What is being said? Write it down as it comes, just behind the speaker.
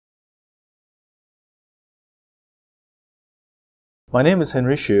My name is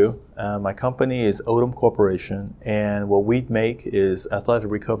Henry Xu. My company is Otum Corporation, and what we make is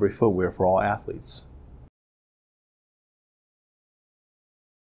athletic recovery footwear for all athletes.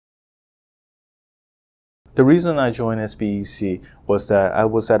 The reason I joined SBEC was that I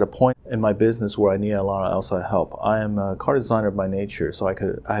was at a point in my business where I needed a lot of outside help. I am a car designer by nature, so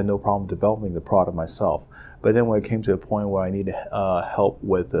I had no problem developing the product myself. But then when it came to a point where I needed help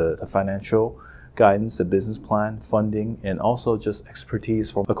with the financial guidance, the business plan, funding, and also just expertise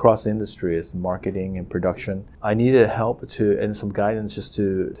from across the industry as marketing and production, I needed help and some guidance just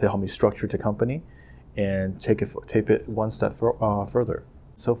to help me structure the company and take it one step further.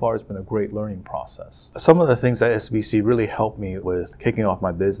 So far, it's been a great learning process. Some of the things that SBC really helped me with kicking off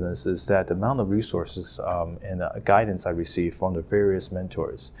my business is that the amount of resources and guidance I received from the various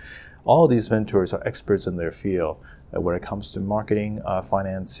mentors. All of these mentors are experts in their field when it comes to marketing,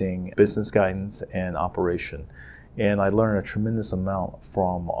 financing, business guidance, and operation. And I learned a tremendous amount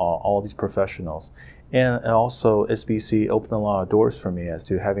from all these professionals. And also, SBC opened a lot of doors for me as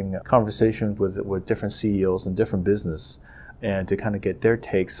to having conversations with different CEOs and different business, and to kind of get their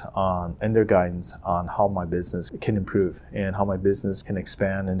takes on and their guidance on how my business can improve and how my business can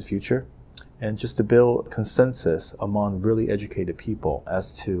expand in the future, and just to build consensus among really educated people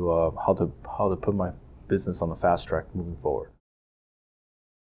as to how to put my business on the fast track moving forward.